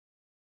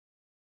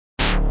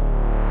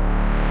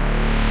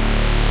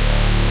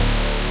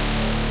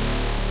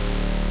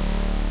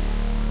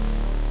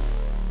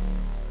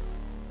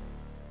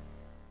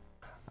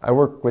I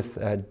work with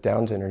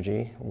Downs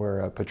Energy.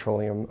 We're a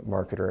petroleum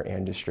marketer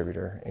and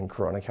distributor in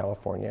Corona,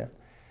 California.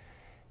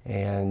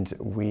 And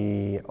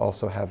we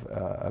also have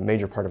a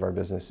major part of our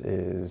business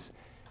is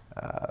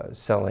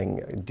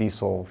selling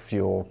diesel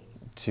fuel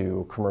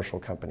to commercial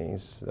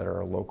companies that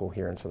are local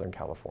here in Southern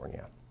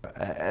California.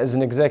 As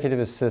an executive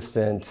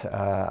assistant,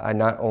 I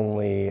not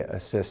only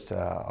assist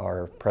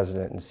our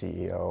president and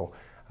CEO,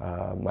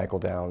 Michael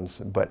Downs,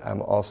 but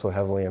I'm also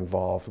heavily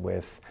involved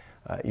with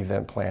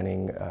event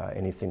planning,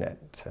 anything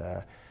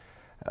that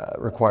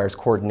requires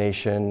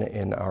coordination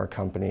in our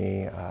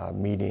company,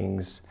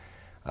 meetings.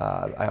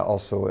 I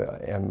also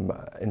am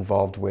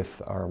involved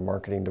with our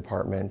marketing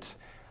department,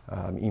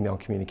 email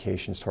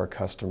communications to our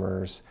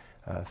customers,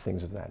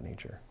 things of that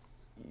nature.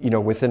 You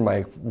know, within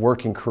my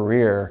working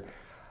career,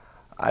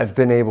 I've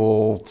been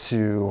able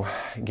to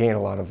gain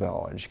a lot of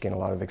knowledge, gain a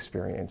lot of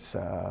experience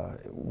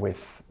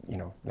with, you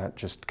know, not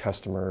just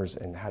customers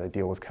and how to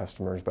deal with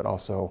customers, but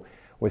also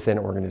within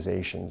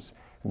organizations,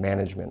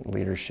 management,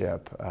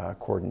 leadership,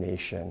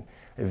 coordination,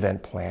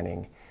 event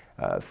planning.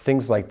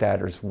 Things like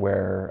that is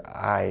where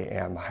I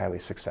am highly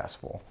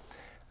successful.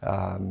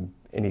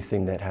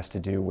 Anything that has to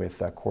do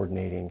with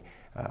coordinating,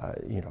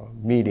 you know,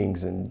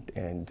 meetings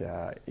and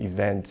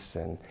events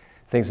and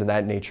things of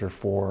that nature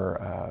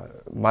for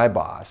my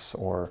boss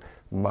or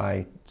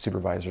my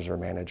supervisors or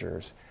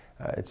managers.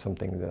 It's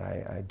something that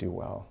I do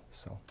well.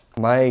 So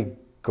my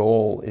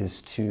goal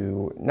is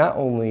to not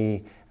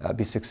only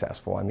be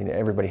successful. I mean,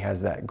 everybody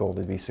has that goal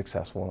to be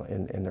successful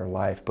in their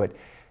life, but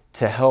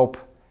to help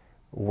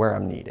where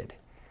I'm needed.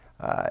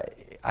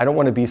 I don't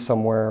want to be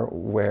somewhere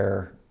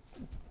where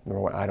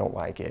I don't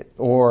like it,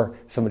 or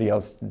somebody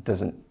else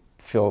doesn't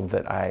feel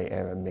that I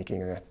am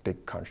making a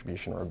big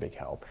contribution or a big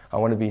help. I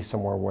want to be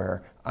somewhere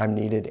where I'm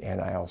needed,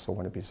 and I also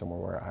want to be somewhere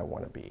where I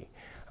want to be.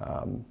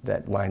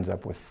 That lines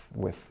up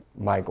with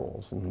my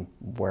goals and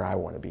where I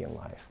want to be in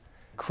life.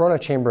 Corona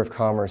Chamber of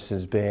Commerce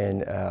has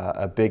been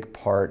a big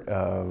part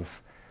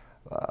of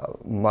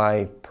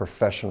my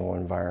professional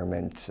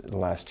environment the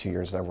last 2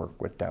 years I worked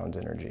with Downs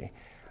Energy.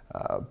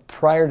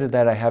 Prior to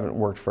that, I haven't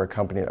worked for a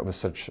company that was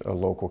such a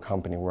local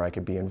company where I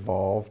could be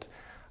involved.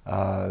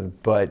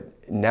 But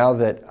now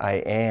that I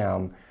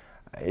am,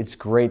 it's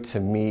great to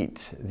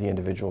meet the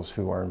individuals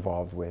who are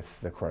involved with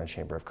the Corona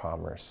Chamber of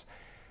Commerce.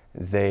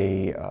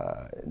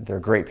 They're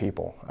great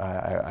people.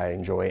 I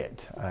enjoy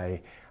it.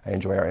 I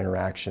enjoy our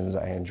interactions.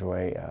 I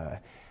enjoy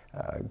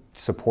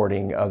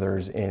supporting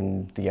others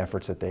in the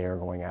efforts that they are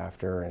going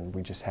after. And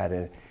we just had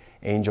an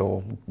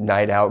Angel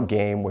Night Out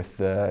game with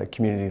the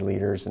community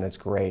leaders, and it's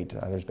great.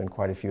 There's been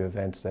quite a few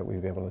events that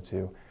we've been able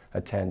to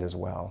attend as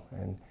well,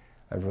 and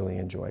I've really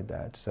enjoyed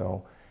that.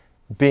 So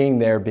being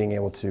there, being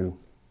able to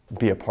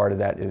be a part of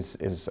that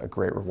is a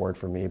great reward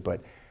for me,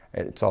 but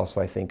it's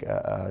also, I think,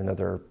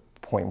 another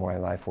point in my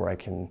life where I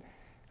can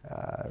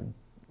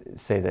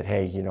say that,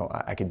 hey, you know,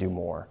 I could do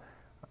more.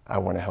 I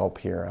want to help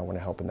here, I want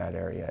to help in that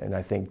area, and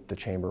I think the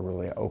Chamber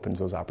really opens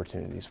those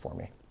opportunities for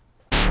me.